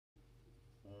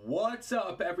What's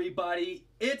up, everybody?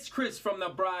 It's Chris from the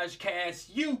BrahjCast.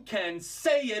 You can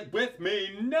say it with me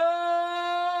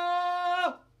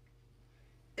now!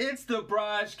 It's the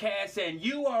BrahjCast, and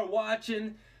you are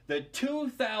watching the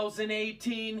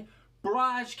 2018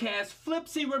 BrahjCast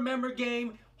Flipsy Remember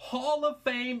Game Hall of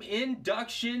Fame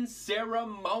Induction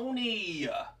Ceremony.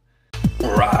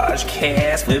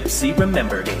 BrahjCast Flipsy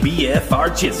Remember Game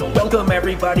BFRG. Welcome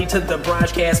everybody to the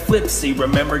BrahjCast Flipsy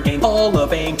Remember Game Hall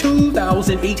of Fame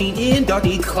 2018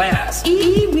 inductee class.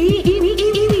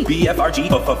 BFRG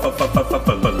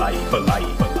for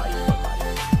life.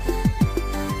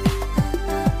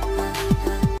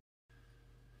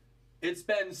 It's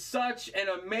been such an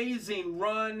amazing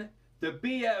run. The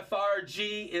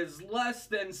BFRG is less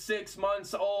than 6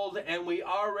 months old, and we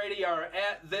already are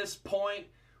at this point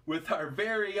with our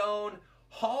very own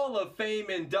Hall of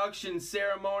Fame induction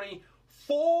ceremony.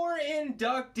 4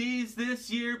 inductees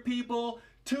this year, people.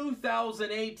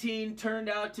 2018 turned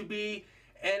out to be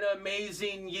an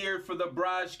amazing year for the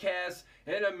BrahjCast,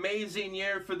 an amazing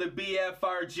year for the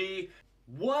BFRG.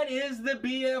 What is the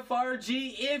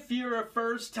BFRG? If you're a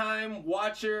first-time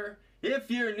watcher, if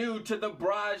you're new to the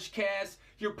BrahjCast,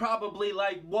 you're probably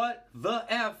like, what the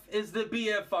F is the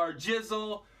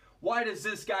BFRGizzle? Why does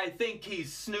this guy think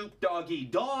he's Snoop Doggy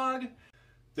Dogg?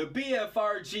 The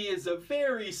BFRG is a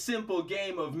very simple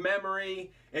game of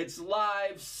memory. It's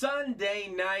live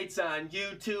Sunday nights on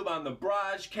YouTube on the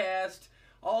BrahjCast.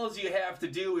 All you have to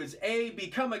do is A,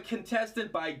 become a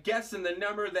contestant by guessing the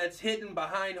number that's hidden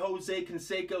behind Jose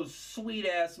Canseco's sweet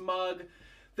ass mug.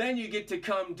 Then you get to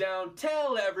come down,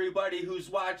 tell everybody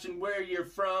who's watching where you're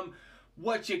from,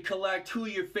 what you collect, who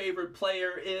your favorite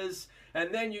player is,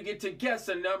 and then you get to guess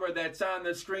a number that's on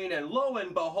the screen, and lo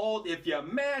and behold, if you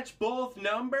match both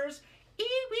numbers,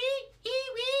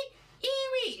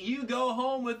 you go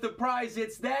home with the prize.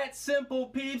 It's that simple,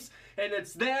 peeps, and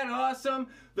it's that awesome.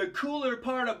 The cooler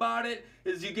part about it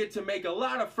is you get to make a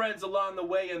lot of friends along the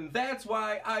way, and that's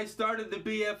why I started the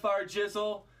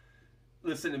BFRGizzle.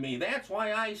 Listen to me, that's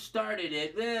why I started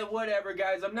it. Whatever,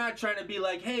 guys, I'm not trying to be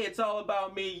like, hey, it's all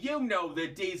about me. You know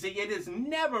that, DZ, it is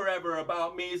never ever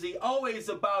about me, Z, always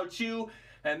about you.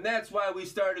 And that's why we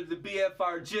started the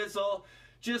BFRGizzle.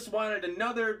 Just wanted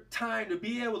another time to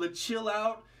be able to chill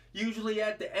out, usually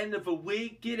at the end of a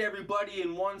week, get everybody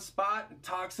in one spot and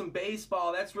talk some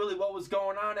baseball. That's really what was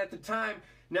going on at the time.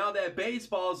 Now that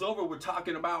baseball is over, we're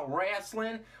talking about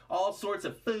wrestling, all sorts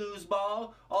of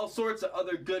foosball, all sorts of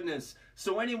other goodness.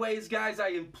 So anyways, guys, I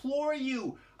implore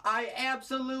you, I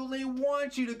absolutely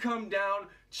want you to come down,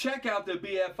 check out the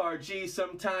BFRG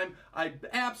sometime. I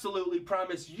absolutely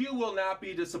promise you will not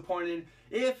be disappointed.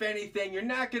 If anything, you're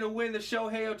not going to win the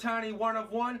Shohei Ohtani 1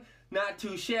 of 1. Not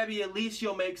too shabby, at least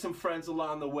you'll make some friends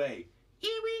along the way.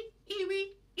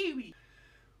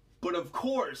 But of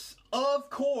course,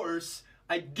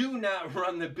 I do not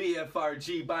run the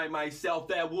BFRG by myself.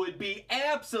 That would be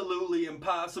absolutely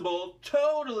impossible,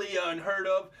 totally unheard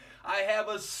of. I have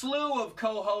a slew of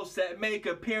co-hosts that make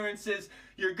appearances.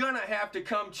 You're gonna have to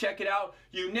come check it out.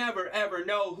 You never ever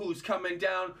know who's coming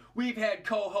down. We've had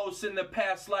co-hosts in the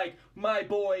past like my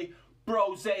boy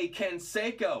Brose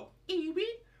Canseco,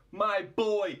 my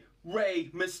boy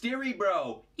Ray Mystery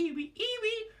Bro, the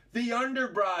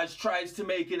Underbraj tries to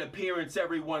make an appearance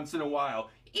every once in a while.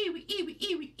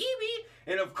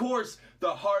 And of course,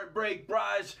 the Heartbreak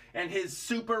Braj and his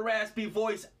super raspy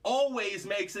voice always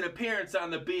makes an appearance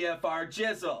on the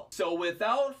BFRGizzle. So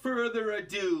without further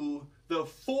ado, the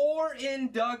 4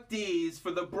 inductees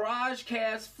for the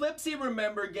BrahjCast Flipsy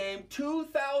Remember Game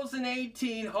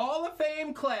 2018 Hall of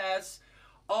Fame class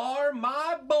are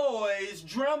my boys.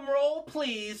 Drum roll,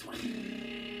 please.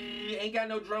 Ain't got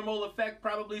no drum roll effect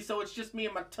probably, so it's just me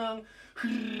and my tongue.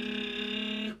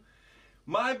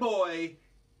 My boy,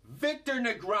 Victor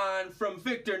Negron from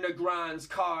Victor Negron's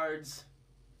Cards.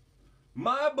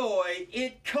 My boy,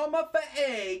 It Cometh a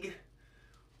Egg.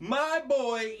 My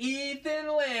boy, Ethan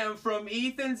Lamb from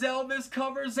Ethan's Elvis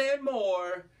Covers and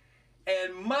More.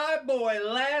 And my boy,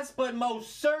 last but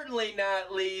most certainly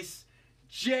not least,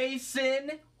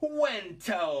 Jason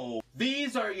Wento.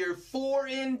 These are your 4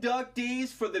 inductees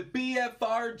for the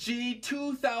BFRG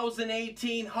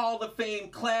 2018 Hall of Fame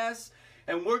class.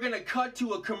 And we're going to cut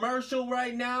to a commercial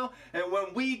right now. And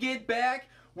when we get back,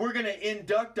 we're going to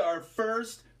induct our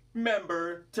first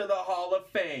member to the Hall of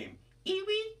Fame.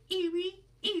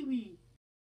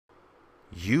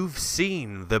 You've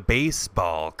seen the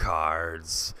baseball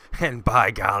cards, and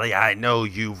by golly, I know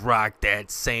you've rocked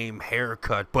that same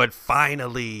haircut, but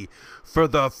finally, for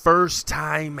the first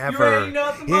time ever,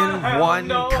 in one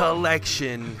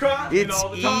collection, it's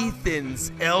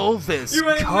Ethan's Elvis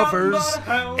covers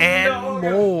and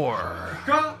more.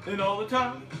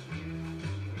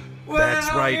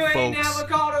 That's right, folks.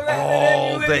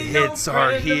 All the hits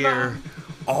are here.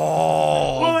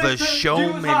 All the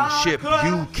showmanship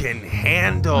you can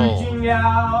handle.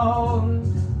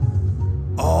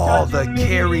 All the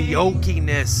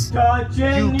karaoke-ness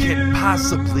you can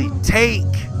possibly take.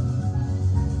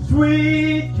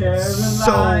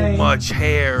 So much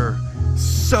hair,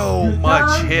 so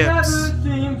much hips.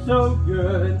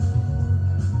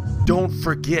 Don't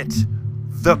forget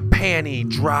the panty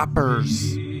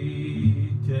droppers.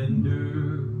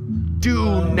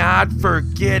 Do not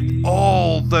forget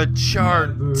all the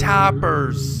chart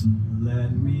toppers.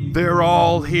 They're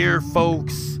all here,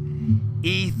 folks.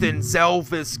 Ethan's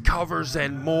Elvis covers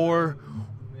and more,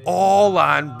 all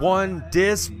on one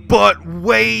disc. But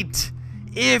wait,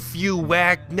 if you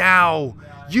act now,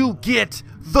 you get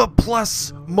the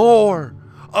plus more,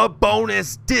 a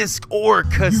bonus disc or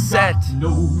cassette.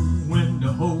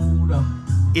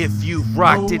 If you've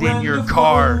rocked it in your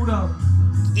car,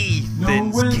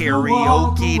 Ethan's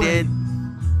karaoke'd it.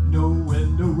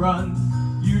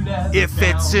 If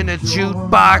it's in a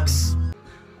jukebox,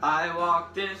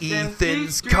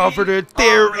 Ethan's covered it.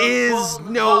 There is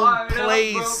no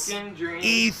place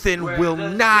Ethan will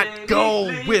not go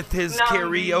with his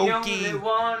karaoke.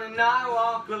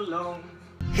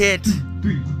 Hit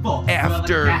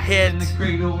after hit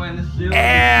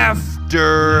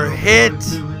after hit.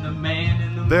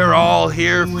 They're all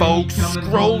here, folks,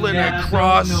 scrolling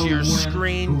across your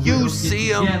screen. You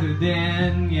see them.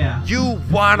 You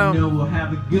want them.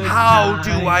 How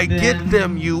do I get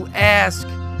them, you ask?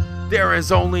 There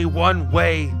is only one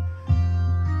way.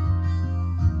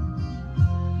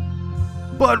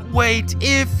 But wait,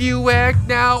 if you act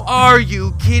now, are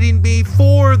you kidding me?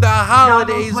 For the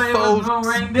holidays, folks,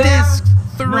 disc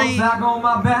 3.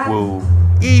 Whoa.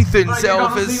 Ethan's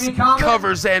Elvis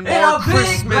covers and more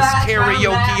Christmas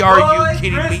karaoke. Are you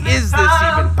kidding me? Is this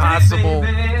even possible?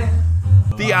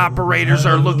 The operators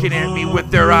are looking at me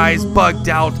with their eyes bugged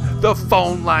out. The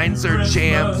phone lines are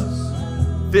jammed.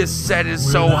 This set is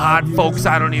so hot, folks,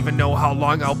 I don't even know how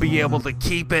long I'll be able to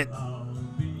keep it.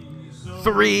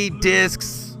 3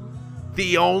 discs.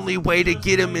 The only way to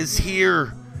get them is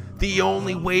here. The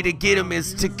only way to get them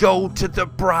is to go to the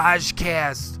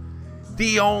BrahjCast.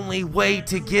 The only way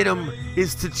to get them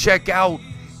is to check out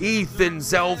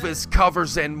Ethan's Elvis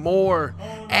covers and more.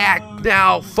 Act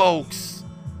now, folks.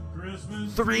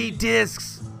 3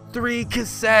 discs, 3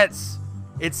 cassettes.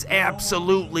 It's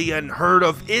absolutely unheard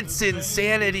of. It's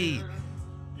insanity.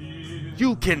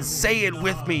 You can say it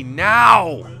with me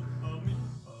now.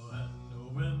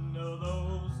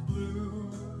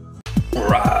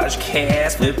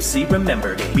 BrahjCast Flipsy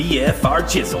Remember Game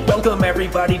BFRG. Welcome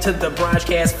everybody to the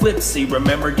BrahjCast Flipsy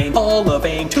Remember Game Hall of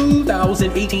Fame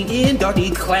 2018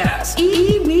 inductee class.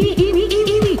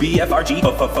 BFRG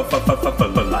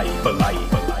for life.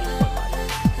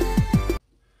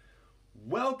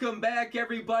 Welcome back,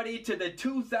 everybody, to the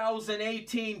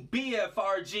 2018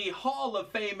 BFRG Hall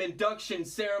of Fame induction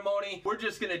ceremony. We're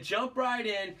just going to jump right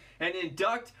in and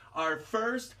induct our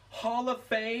first Hall of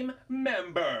Fame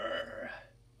member.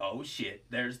 Oh shit,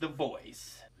 there's the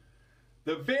voice.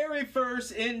 The very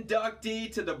first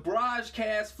inductee to the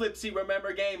BrahjCast Flipsy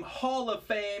Remember Game Hall of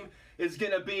Fame is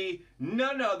going to be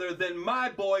none other than my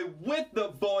boy with the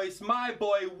voice, my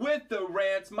boy with the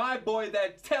rants, my boy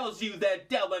that tells you that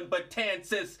Dylan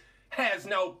Betances has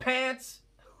no pants.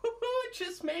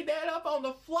 Just made that up on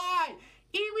the fly.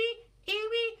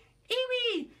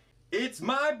 It's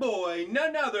my boy,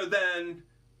 none other than,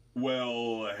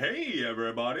 well, hey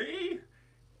everybody,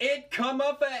 it come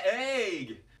up a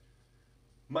egg.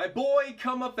 My boy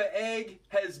Come Up a Egg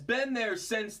has been there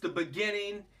since the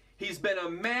beginning. He's been a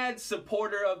mad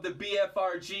supporter of the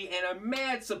BFRG and a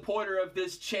mad supporter of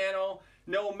this channel,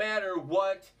 no matter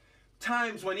what.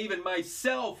 Times when even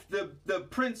myself, the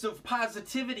Prince of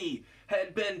Positivity,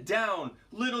 had been down.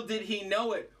 Little did he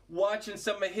know it, watching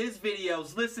some of his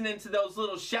videos, listening to those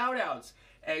little shout-outs,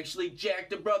 actually jacked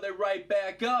the brother right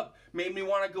back up. Made me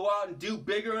want to go out and do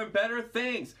bigger and better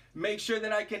things. Make sure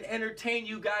that I can entertain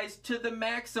you guys to the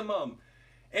maximum.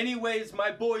 Anyways,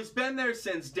 my boy's been there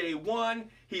since day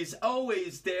one. He's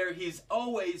always there. He's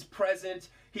always present.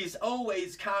 He's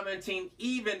always commenting,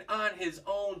 even on his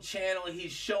own channel.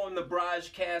 He's showing the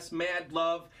BrahjCast mad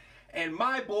love. And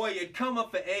my boy at Come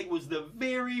Up a Egg was the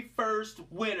very first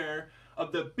winner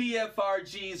of the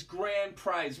BFRG's grand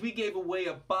prize. We gave away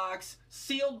a box,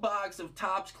 sealed box of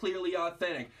Topps Clearly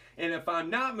Authentic. And if I'm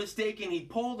not mistaken, he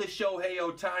pulled a Shohei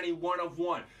Ohtani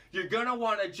 1/1. You're going to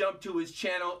want to jump to his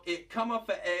channel, It Come Off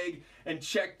an Egg, and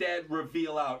check that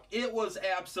reveal out. It was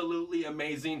absolutely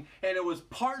amazing, and it was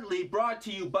partly brought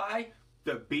to you by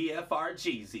the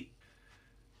BFRGZ.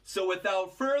 So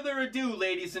without further ado,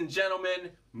 ladies and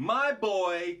gentlemen, my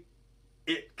boy,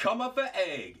 It Come Off an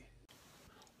Egg.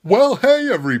 Well, hey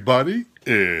everybody,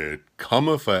 It Come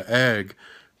Off an Egg.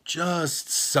 Just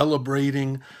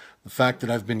celebrating the fact that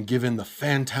I've been given the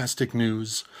fantastic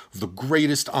news of the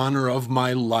greatest honor of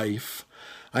my life.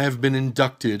 I have been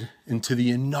inducted into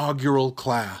the inaugural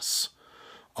class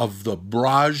of the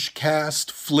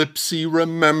BrahjCast Flipsy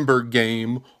Remember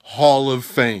Game Hall of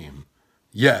Fame.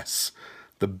 Yes,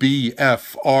 the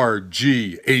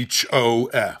BFRG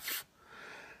HOF.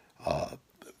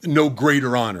 No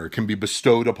greater honor can be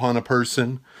bestowed upon a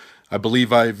person. I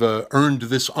believe I've earned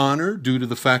this honor due to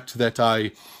the fact that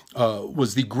I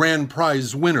was the grand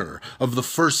prize winner of the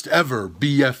first ever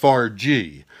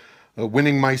BFRG,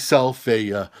 winning myself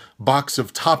a box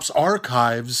of Topps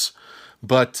Archives,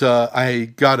 but I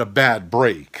got a bad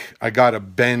break. I got a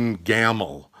Ben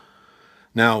Gamel.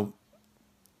 Now,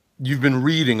 you've been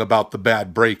reading about the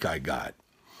bad break I got.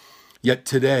 Yet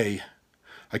today,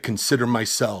 I consider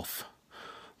myself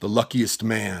the luckiest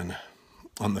man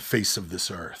on the face of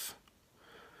this earth.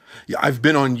 Yeah, I've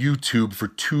been on YouTube for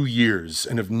 2 years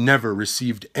and have never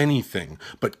received anything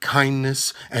but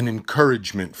kindness and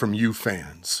encouragement from you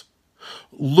fans.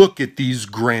 Look at these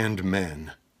grand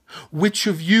men. Which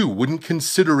of you wouldn't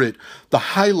consider it the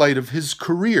highlight of his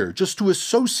career just to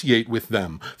associate with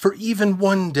them for even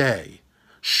one day?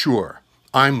 Sure,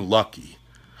 I'm lucky.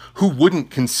 Who wouldn't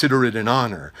consider it an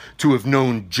honor to have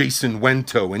known Jason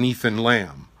Wento and Ethan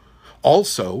Lamb?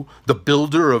 Also, the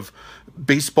builder of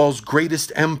baseball's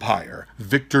greatest empire,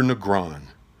 Victor Negron.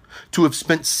 To have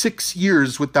spent 6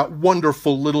 years with that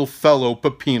wonderful little fellow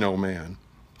Pepino man.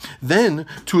 Then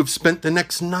to have spent the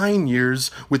next 9 years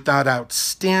with that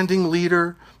outstanding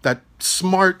leader, that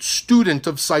smart student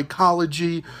of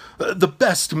psychology, the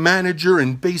best manager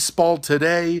in baseball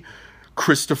today,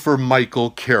 Christopher Michael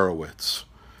Krerowicz.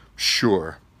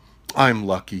 Sure, I'm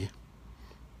lucky.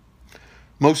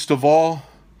 Most of all,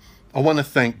 I want to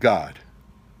thank God.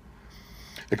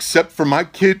 Except for my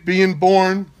kid being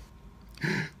born,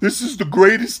 this is the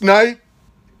greatest night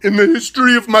in the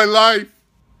history of my life.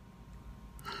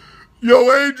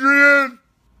 Yo, Adrian,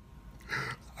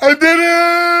 I did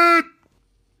it!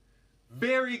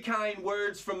 Very kind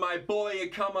words from my boy,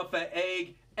 It Come Off an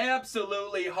Egg.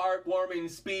 Absolutely heartwarming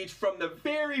speech from the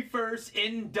very first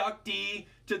inductee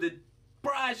to the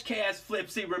BrahjCast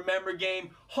Flipsy Remember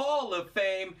Game Hall of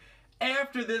Fame.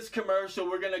 After this commercial,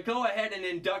 we're going to go ahead and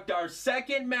induct our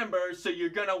second member, so you're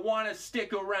going to want to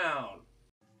stick around.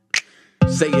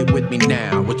 Say it with me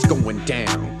now, what's going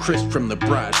down? Chris from the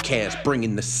BrahjCast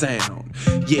bringing the sound.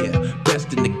 Yeah,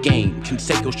 best in the game,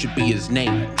 Canseco should be his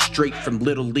name. Straight from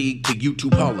Little League to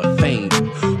YouTube Hall of Fame.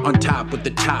 On top with the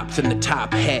tops and the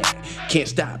top hat. Can't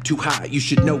stop, too high, you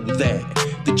should know that.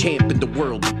 The champ in the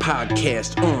world of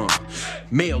podcast,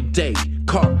 Mail day,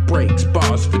 car breaks,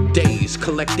 bars for days.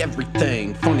 Collect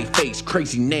everything, funny face,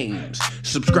 crazy names.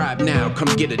 Subscribe now, come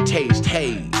get a taste,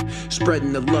 hey.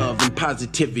 Spreading the love and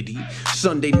positivity.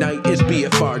 Sunday night is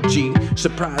BFRG.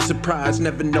 Surprise, surprise,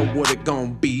 never know what it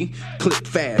gon' be. Click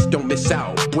fast, don't miss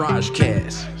out.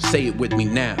 BrahjCast, say it with me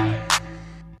now.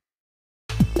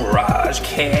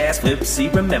 BrahjCast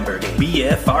Flipsy Remember Game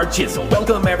BFRG.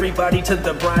 Welcome everybody to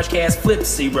the BrahjCast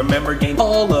Flipsy Remember Game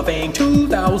Hall of Fame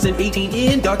 2018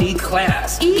 inductee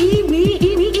class.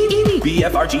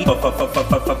 BFRG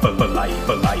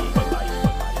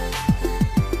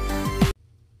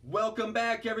Welcome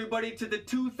back everybody to the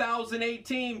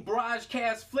 2018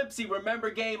 BrahjCast Flipsy Remember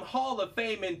Game Hall of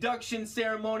Fame induction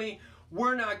ceremony.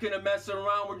 We're not going to mess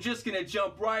around. We're just going to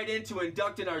jump right into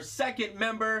inducting our second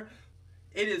member.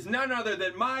 It is none other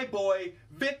than my boy,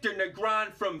 Victor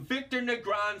Negron from Victor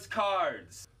Negron's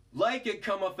Cards. Like It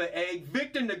Come Off an Egg,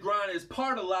 Victor Negron is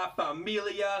part of La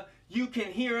Familia. You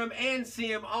can hear him and see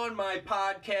him on my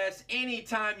podcast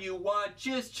anytime you want.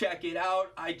 Just check it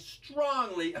out. I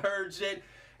strongly urge it.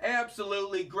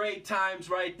 Absolutely great times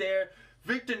right there.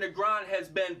 Victor Negron has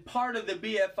been part of the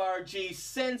BFRG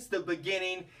since the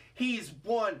beginning. He's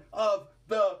one of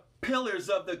the pillars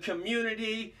of the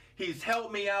community. He's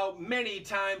helped me out many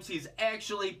times. He's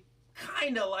actually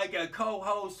kind of like a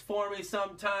co-host for me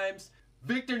sometimes.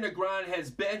 Victor Negron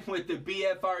has been with the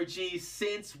BFRG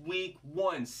since week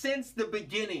 1, since the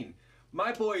beginning.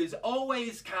 My boy is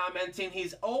always commenting.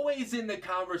 He's always in the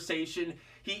conversation.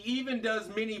 He even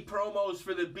does mini promos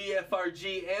for the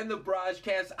BFRG and the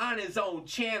BrahjCast on his own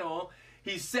channel.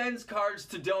 He sends cards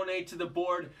to donate to the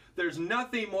board. There's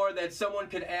nothing more that someone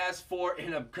could ask for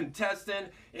in a contestant,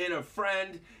 in a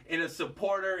friend, in a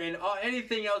supporter, in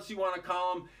anything else you want to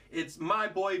call him. It's my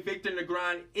boy Victor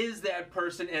Negron is that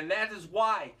person, and that is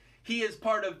why he is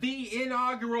part of the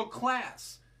inaugural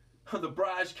class of the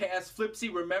BrahjCast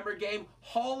Flipsy Remember Game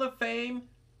Hall of Fame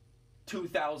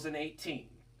 2018.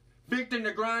 Victor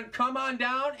Negron, come on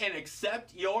down and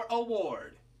accept your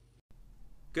award.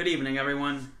 Good evening,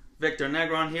 everyone. Victor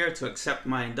Negron here to accept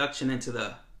my induction into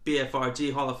the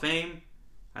BFRG Hall of Fame.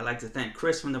 I'd like to thank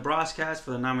Chris from the BrahjCast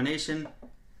for the nomination.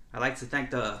 I'd like to thank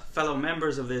the fellow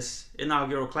members of this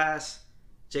inaugural class,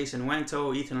 Jason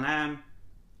Wento, Ethan Lamb.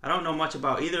 I don't know much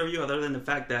about either of you other than the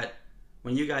fact that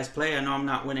when you guys play, I know I'm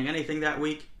not winning anything that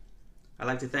week. I'd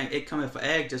like to thank It Coming for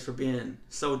Egg just for being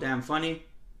so damn funny.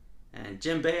 And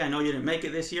Jim Bay, I know you didn't make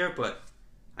it this year, but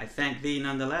I thank thee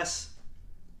nonetheless.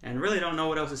 And really don't know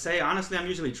what else to say. Honestly, I'm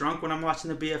usually drunk when I'm watching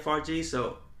the BFRG,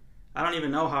 so I don't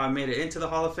even know how I made it into the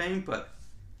Hall of Fame, but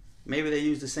maybe they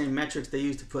use the same metrics they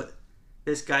used to put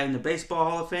this guy in the Baseball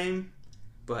Hall of Fame.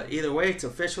 But either way, it's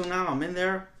official now. I'm in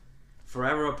there,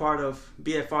 forever a part of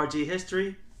BFRG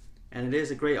history, and it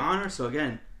is a great honor. So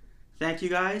again, thank you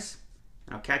guys,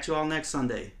 and I'll catch you all next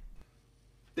Sunday.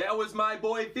 That was my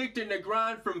boy Victor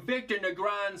Negron from Victor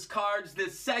Negron's Cards, the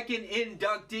second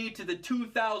inductee to the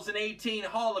 2018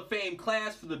 Hall of Fame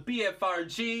class for the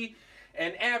BFRG.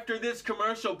 And after this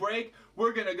commercial break,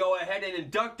 we're going to go ahead and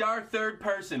induct our third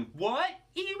person. What?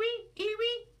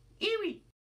 Erie.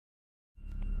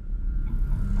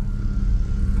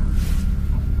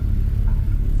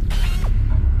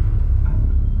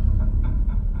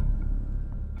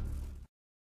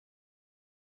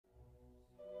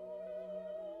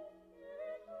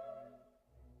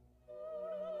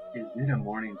 Is it a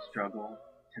morning struggle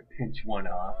to pinch one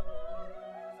off?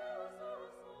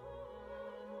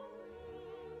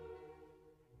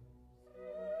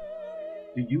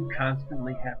 Do you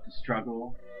constantly have to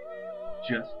struggle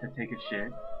just to take a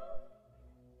shit?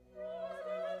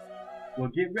 Well,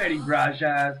 get ready,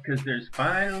 Brahjas, because there's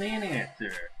finally an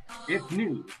answer. It's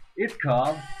new. It's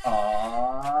called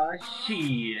Aw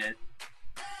Shit.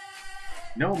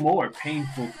 No more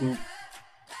painful poop.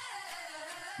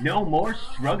 No more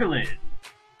struggling.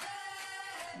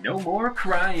 No more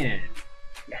crying.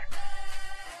 Yes.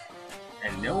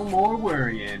 And no more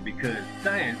worrying, because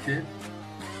scientists,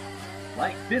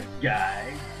 like this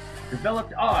guy,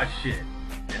 developed Aw Shit.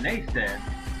 And they said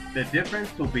the difference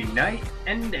will be night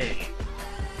and day.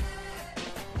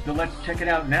 So let's check it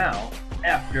out now,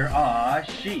 after Aw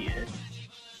Shit.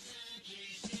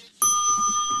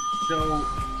 So,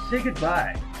 say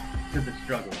goodbye to the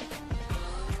struggle.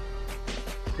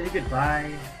 Say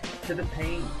goodbye to the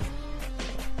pain.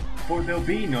 For there'll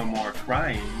be no more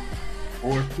crying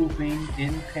or pooping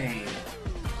in pain.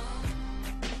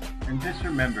 And just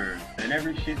remember that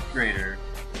every shit's greater.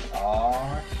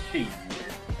 Aw shit.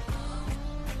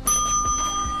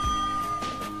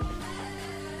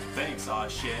 Thanks, Aw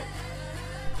Shit.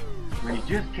 When you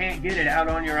just can't get it out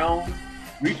on your own,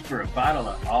 reach for a bottle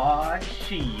of Aw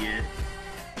shit.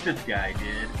 This guy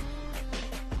did.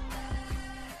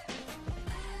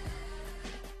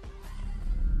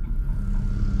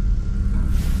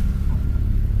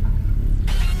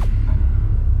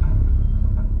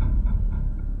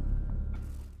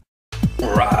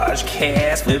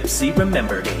 BrahjCast Flipsy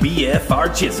Remember Game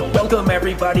BFRG. Welcome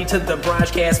everybody to the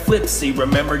BrahjCast Flipsy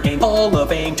Remember Game Hall of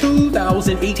Fame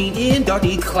 2018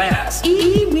 inductee class.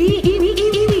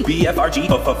 BFRG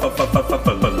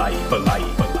for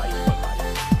life.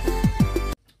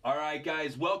 Alright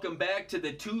guys, welcome back to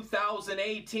the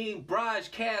 2018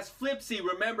 BrahjCast Flipsy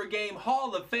Remember Game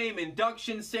Hall of Fame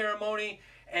induction ceremony.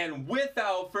 And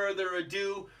without further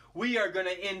ado, we are going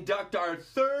to induct our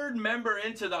third member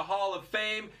into the Hall of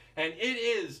Fame, and it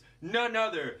is none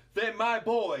other than my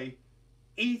boy,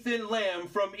 Ethan Lamb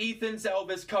from Ethan's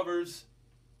Elvis Covers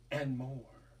and More.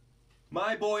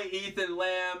 My boy Ethan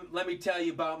Lamb, let me tell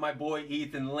you about my boy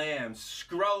Ethan Lamb.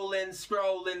 Scrolling,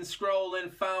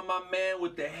 found my man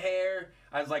with the hair.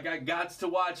 I was like, I gots to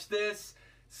watch this.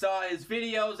 Saw his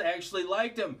videos, actually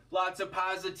liked him. Lots of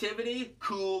positivity,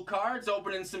 cool cards,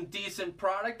 opening some decent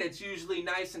product that's usually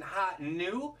nice and hot and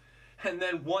new. And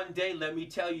then one day, let me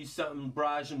tell you something,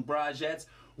 Braj and Brajettes.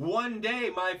 One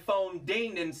day, my phone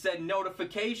dinged and said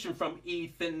notification from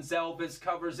Ethan's Elvis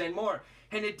Covers and More.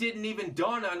 And it didn't even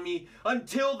dawn on me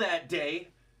until that day.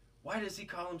 Why does he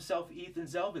call himself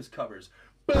Ethan's Elvis Covers?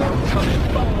 Boom! Coming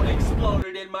phone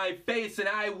exploded in my face and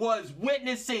I was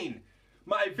witnessing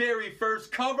my very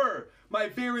first cover my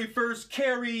very first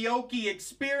karaoke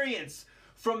experience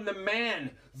from the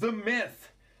man, the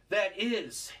myth, that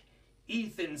is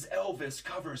Ethan's Elvis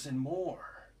Covers and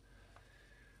More.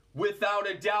 Without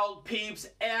a doubt, peeps,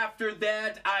 after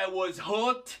that I was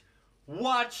hooked,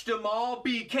 watched them all,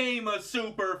 became a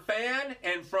super fan,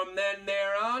 and from then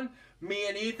there on, me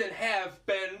and Ethan have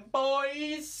been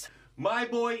boys. My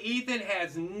boy Ethan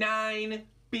has 9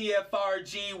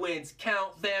 BFRG wins.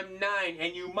 Count them, 9.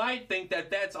 And you might think that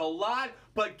that's a lot,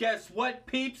 but guess what,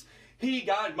 peeps? He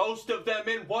got most of them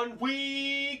in 1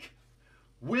 week.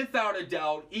 Without a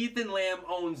doubt, Ethan Lamb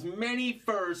owns many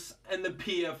firsts in the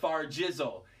BFR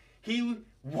Jizzle. He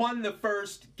won the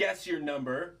first Guess Your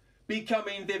Number,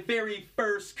 becoming the very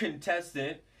first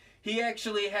contestant. He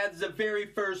actually had the very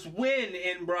first win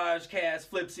in BrahjCast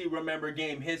Flipsy Remember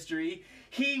game history.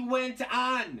 He went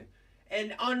on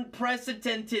an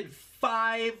unprecedented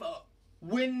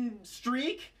 5-win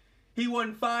streak. He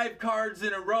won 5 cards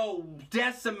in a row,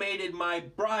 decimated my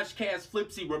BrahjCast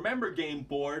Flipsy Remember game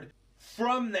board.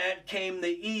 From that came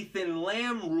the Ethan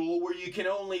Lamb rule, where you can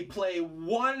only play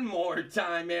 1 more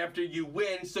time after you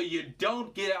win, so you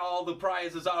don't get all the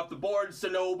prizes off the board so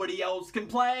nobody else can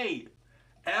play.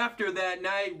 After that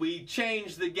night, we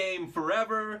changed the game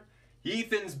forever.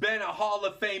 Ethan's been a Hall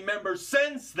of Fame member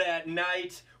since that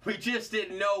night. We just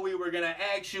didn't know we were going to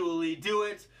actually do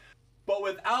it. But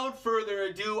without further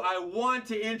ado, I want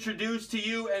to introduce to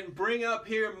you and bring up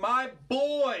here my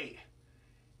boy,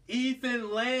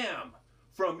 Ethan Lamb.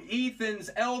 From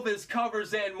Ethan's Elvis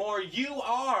Covers and More, you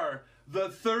are the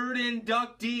 3rd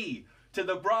inductee to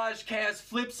the BrahjCast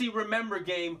Flipsy Remember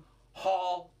Game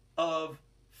Hall of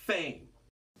Fame.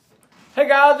 Hey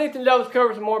guys, Ethan's Elvis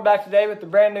Covers and More back today with a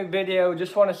brand new video.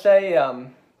 Just want to say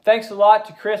thanks a lot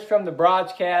to Chris from the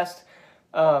BrahjCast.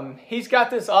 He's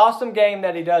got this awesome game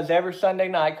that he does every Sunday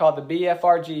night called the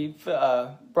BFRG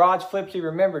Brahj Flipsy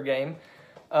Remember Game.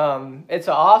 It's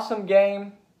an awesome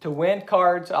game to win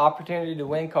cards, opportunity to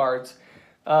win cards.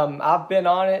 I've been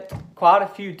on it quite a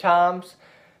few times.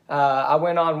 I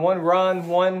went on one run,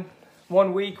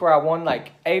 one week where I won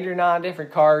like 8 or 9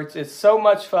 different cards. It's so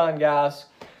much fun, guys.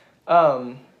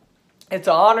 It's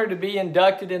an honor to be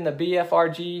inducted in the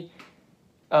BFRG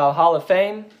Hall of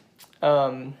Fame.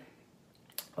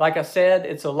 Like I said,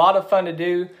 it's a lot of fun to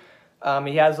do.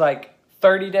 He has like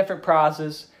 30 different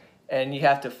prizes, and you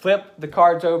have to flip the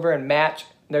cards over and match.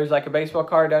 There's like a baseball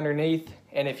card underneath,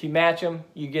 and if you match them,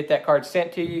 you get that card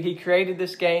sent to you. He created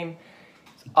this game.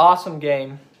 It's an awesome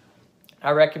game.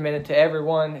 I recommend it to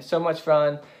everyone. It's so much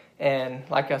fun. And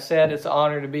like I said, it's an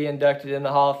honor to be inducted in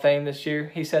the Hall of Fame this year.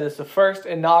 He said it's the first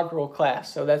inaugural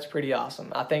class, so that's pretty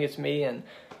awesome. I think it's me and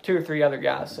 2 or 3 other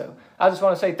guys. So I just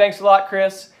want to say thanks a lot,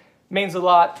 Chris. Means a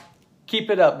lot. Keep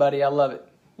it up, buddy. I love it.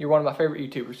 You're one of my favorite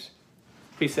YouTubers.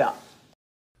 Peace out.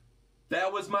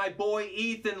 That was my boy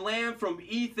Ethan Lamb from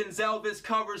Ethan's Elvis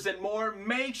Covers and More.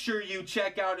 Make sure you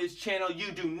check out his channel.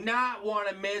 You do not want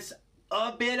to miss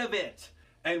a bit of it.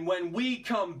 And when we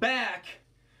come back,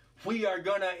 we are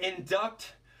going to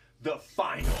induct the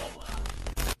final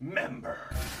member.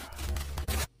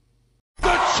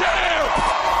 The champ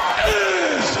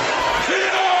is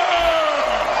here!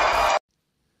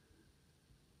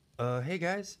 Hey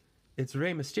guys, it's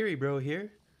Rey Mysterio Bro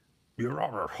here.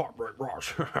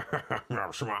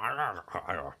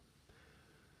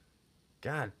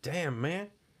 God damn, man.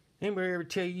 Anybody ever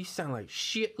tell you sound like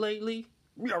shit lately?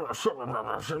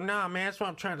 Nah, man, that's what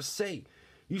I'm trying to say.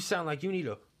 You sound like you need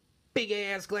a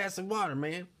big-ass glass of water,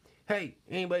 man. Hey,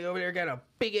 anybody over there got a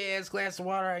big-ass glass of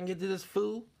water I can get to this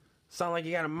fool? Sound like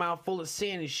you got a mouthful of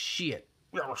sand and shit.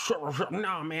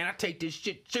 Nah, man, I take this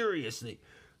shit seriously.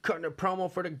 Cutting a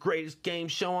promo for the greatest game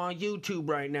show on YouTube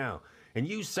right now. And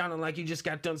you sounding like you just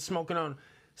got done smoking on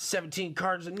 17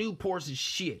 cartons of Newports and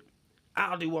shit.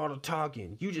 I'll do all the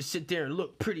talking. You just sit there and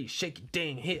look pretty, shake your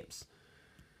dang hips.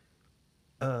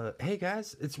 Hey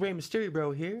guys, it's Rey Mysterio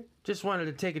Bro here. Just wanted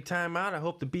to take a time out. I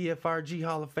hope the BFRG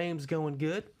Hall of Fame's going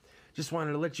good. Just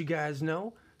wanted to let you guys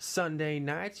know, Sunday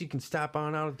nights you can stop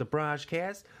on out at the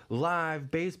BrahjCast live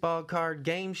baseball card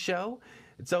game show.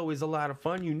 It's always a lot of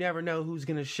fun. You never know who's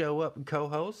going to show up and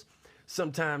co-host.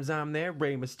 Sometimes I'm there,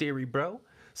 Rey Mysterio Bro.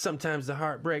 Sometimes the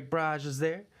Heartbreak Brahj is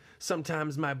there.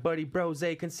 Sometimes my buddy Brose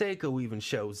Canseco even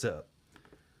shows up.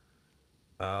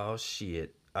 Oh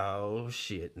shit. Oh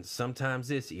shit. And sometimes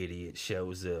this idiot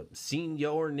shows up.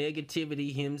 Senior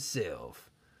Negativity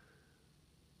himself.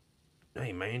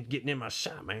 Hey man, getting in my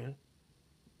shot, man.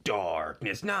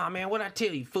 Darkness. Nah, man, what I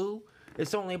tell you, fool?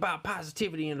 It's only about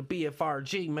positivity in the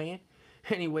BFRG, man.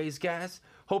 Anyways, guys,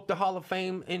 hope the Hall of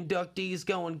Fame inductees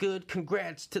going good.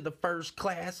 Congrats to the first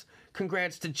class.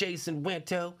 Congrats to Jason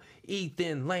Wento,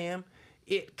 Ethan Lamb,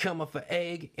 It come off an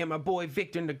egg, and my boy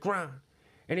Victor Negron.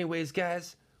 Anyways,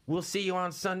 guys, we'll see you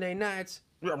on Sunday nights.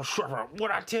 What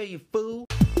I tell you, fool?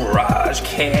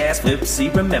 BrahjCast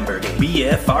Flipsy Remember Game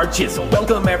BFRG.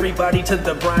 Welcome everybody to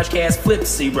the BrahjCast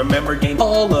Flipsy Remember Game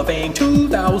Hall of Fame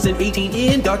 2018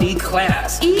 inductee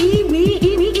class.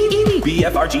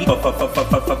 BFRG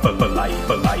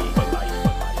for life.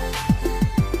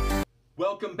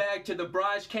 Welcome back to the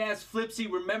BrahjCast Flipsy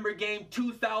Remember Game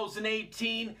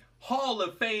 2018 Hall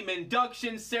of Fame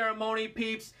induction ceremony,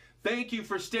 peeps. Thank you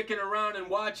for sticking around and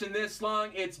watching this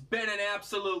long. It's been an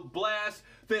absolute blast.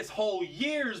 This whole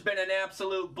year's been an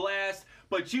absolute blast.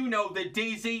 But you know the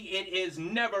DZ, it is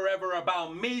never ever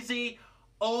about me,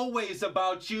 always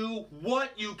about you, what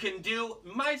you can do,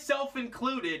 myself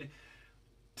included,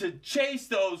 to chase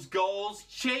those goals,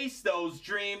 chase those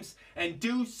dreams, and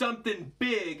do something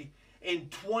big in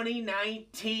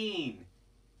 2019.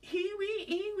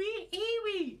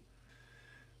 Hee-wee.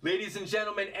 Ladies and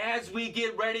gentlemen, as we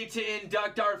get ready to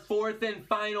induct our fourth and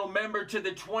final member to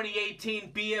the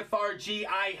 2018 BFRG,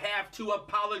 I have to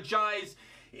apologize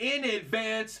in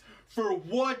advance for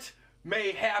what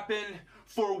may happen,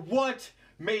 for what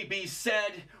may be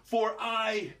said, for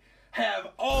I have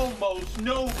almost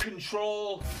no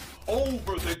control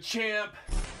over the champ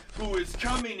who is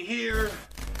coming here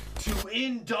to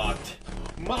induct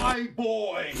my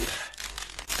boy,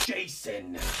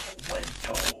 Jason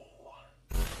Wento.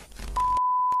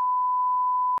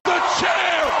 The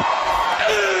champ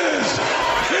is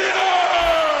here!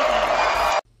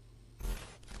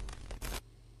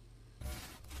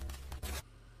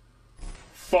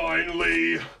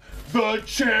 Finally, the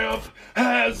champ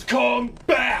has come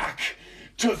back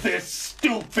to this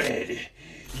stupid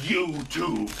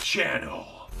YouTube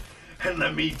channel. And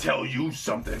let me tell you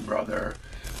something, brother.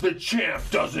 The champ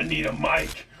doesn't need a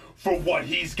mic for what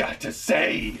he's got to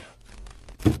say.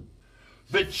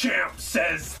 The champ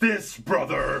says this,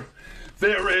 brother.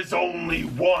 There is only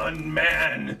one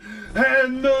man,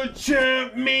 and the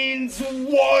champ means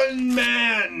one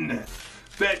man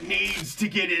that needs to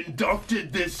get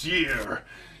inducted this year.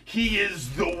 He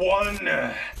is the one,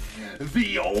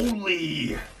 the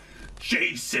only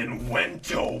Jason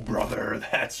Wento, brother.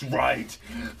 That's right.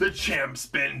 The champ's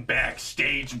been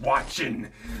backstage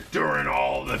watching during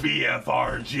all the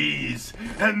BFRGs.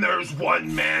 And there's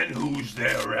one man who's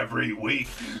there every week.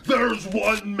 There's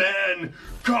one man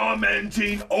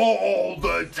commenting all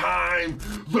the time.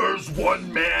 There's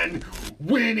one man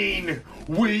winning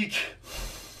week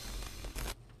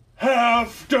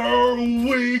after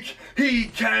week. He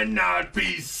cannot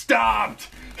be stopped.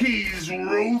 He's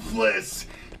ruthless.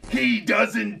 He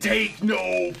doesn't take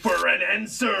no for an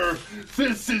answer.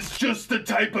 This is just the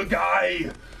type of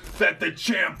guy that the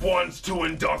champ wants to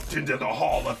induct into the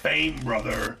Hall of Fame,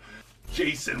 brother.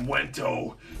 Jason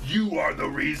Wento, you are the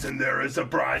reason there is a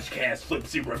BrahjCast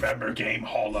Flipsy Remember Game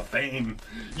Hall of Fame.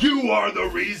 You are the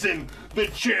reason the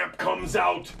champ comes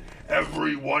out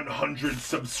every 100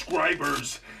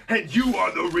 subscribers. And you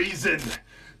are the reason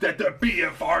that the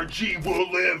BFRG will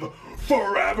live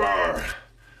forever.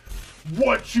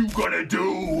 What you gonna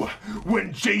do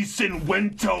when Jason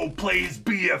Wento plays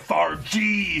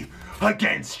BFRG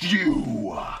against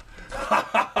you?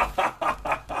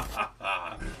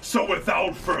 So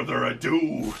without further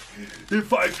ado,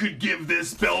 if I could give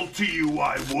this belt to you,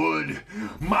 I would.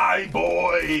 My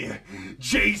boy,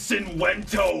 Jason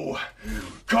Wento,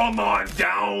 come on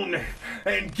down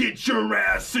and get your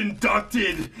ass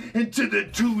inducted into the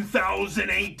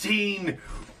 2018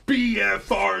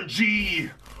 BFRG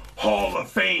Hall of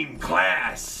Fame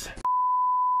class.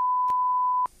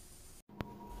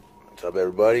 What's up,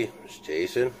 everybody? It's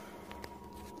Jason.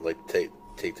 I'd like to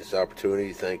take this opportunity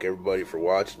to thank everybody for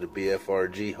watching the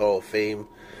BFRG Hall of Fame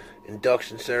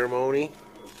induction ceremony.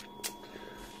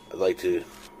 I'd like to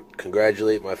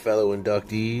congratulate my fellow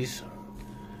inductees.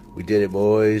 We did it,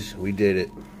 boys. We did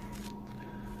it.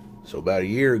 So about a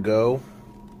year ago,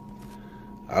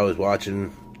 I was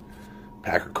watching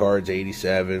Packer Cards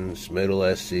 87, Smiddle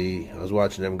SC. I was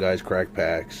watching them guys crack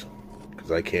packs,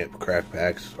 because I can't crack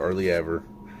packs hardly ever.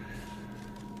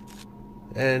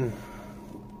 And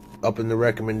up in the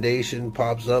recommendation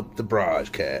pops up the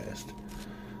BrahjCast.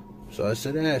 So I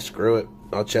said, screw it.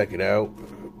 I'll check it out.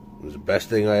 It was the best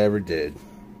thing I ever did.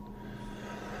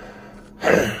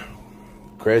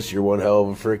 Chris, you're one hell of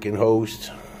a freaking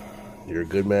host. You're a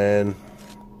good man.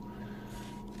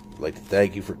 I'd like to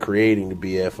thank you for creating the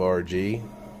BFRG.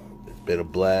 It's been a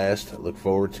blast. I look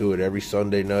forward to it every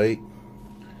Sunday night.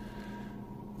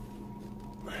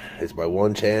 It's my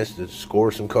one chance to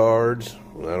score some cards.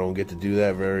 I don't get to do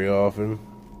that very often.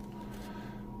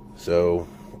 So,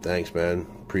 thanks, man.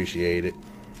 Appreciate it.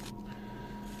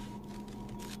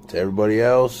 To everybody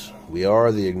else, we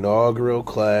are the inaugural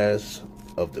class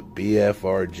of the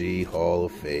BFRG Hall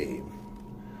of Fame.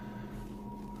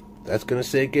 That's going to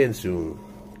sink in soon,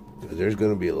 because there's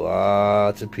going to be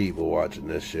lots of people watching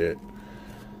this shit.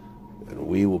 And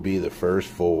we will be the first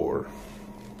 4.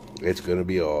 It's going to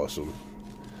be awesome.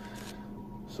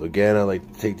 So again, I'd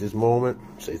like to take this moment,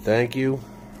 say thank you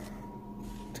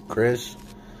to Chris,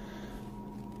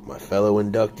 my fellow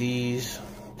inductees.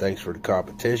 Thanks for the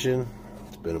competition.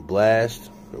 It's been a blast,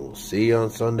 and we'll see you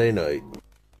on Sunday night.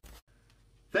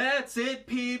 That's it,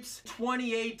 peeps.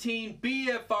 2018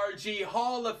 BFRG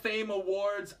Hall of Fame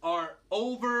Awards are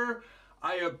over.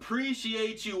 I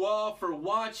appreciate you all for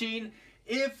watching.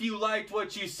 If you liked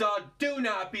what you saw, do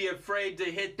not be afraid to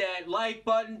hit that like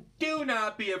button. Do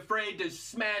not be afraid to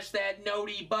smash that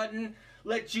noti button.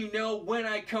 Let you know when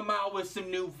I come out with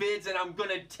some new vids, and I'm going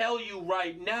to tell you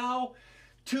right now,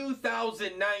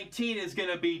 2019 is going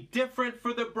to be different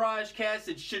for the BrahjCast.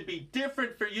 It should be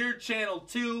different for your channel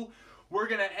too. We're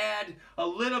going to add a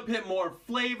little bit more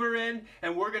flavor in,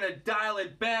 and we're going to dial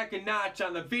it back a notch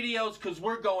on the videos, because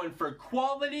we're going for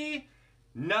quality,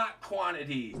 not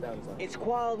quantity. It's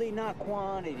quality, not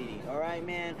quantity. All right,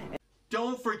 man?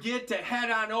 Don't forget to head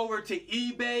on over to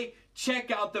eBay. Check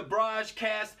out the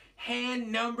BrahjCast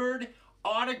hand-numbered,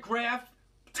 autographed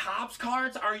Topps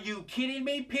cards. Are you kidding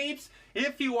me, peeps?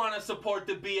 If you want to support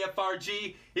the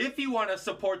BFRG, if you want to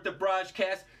support the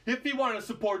BrahjCast, if you want to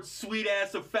support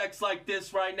sweet-ass effects like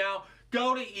this right now,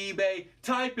 go to eBay,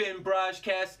 type in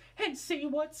BrahjCast, and see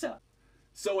what's up.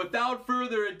 So without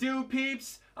further ado,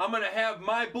 peeps, I'm going to have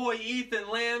my boy Ethan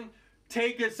Lamb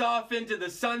take us off into the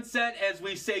sunset as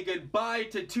we say goodbye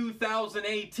to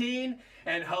 2018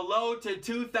 and hello to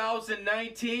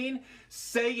 2019.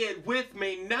 Say it with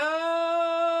me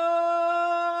now!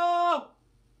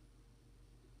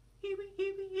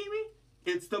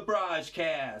 It's the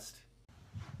BrahjCast.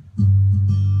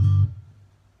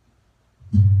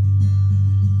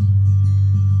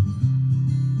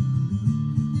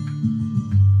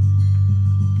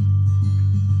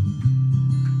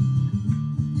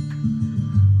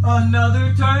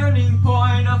 Another turning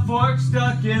point, a fork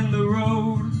stuck in the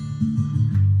road.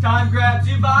 Time grabs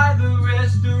you by the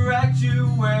wrist, directs you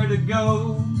where to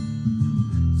go.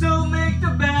 So make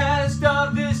the best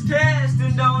of this test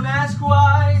and don't ask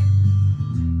why.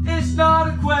 It's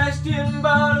not a question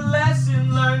but a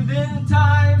lesson learned in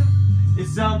time.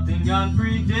 It's something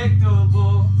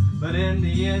unpredictable, but in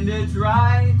the end it's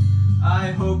right.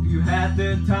 I hope you had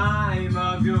the time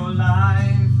of your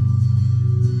life.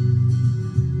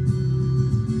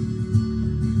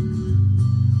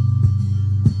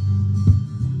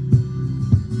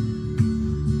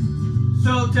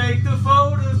 So take the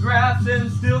photographs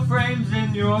and still frames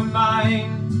in your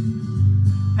mind.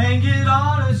 Hang it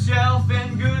on a shelf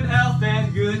in good health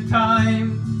and good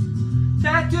time.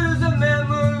 Tattoos of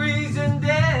memories and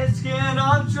dead skin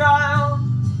on trial.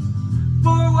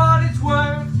 For what it's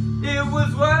worth, it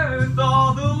was worth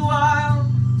all the while.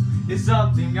 It's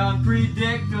something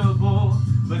unpredictable,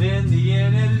 but in the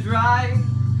end it is right.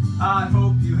 I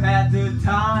hope you had the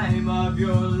time of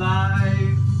your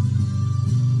life.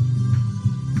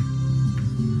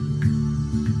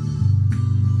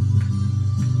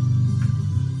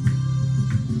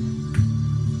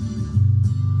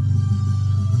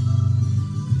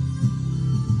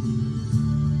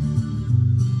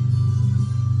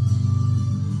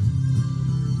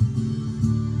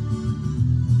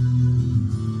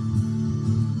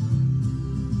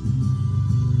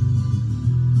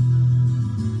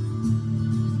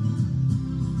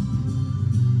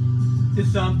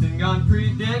 It's something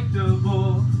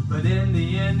unpredictable, but in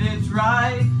the end it's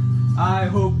right. I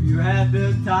hope you had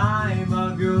the time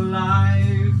of your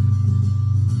life.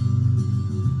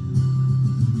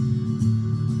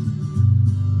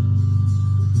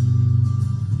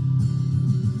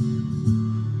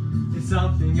 It's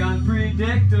something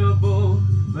unpredictable,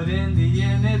 but in the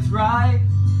end it's right.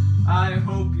 I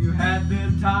hope you had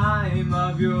the time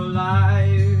of your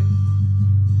life.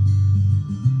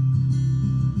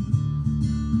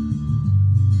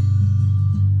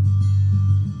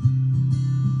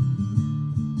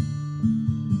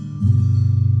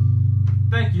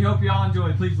 Thank you. Hope you all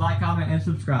enjoyed. Please like, comment, and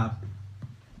subscribe.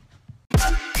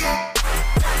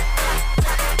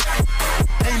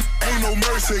 Ain't no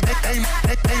mercy.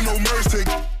 Ain't no mercy.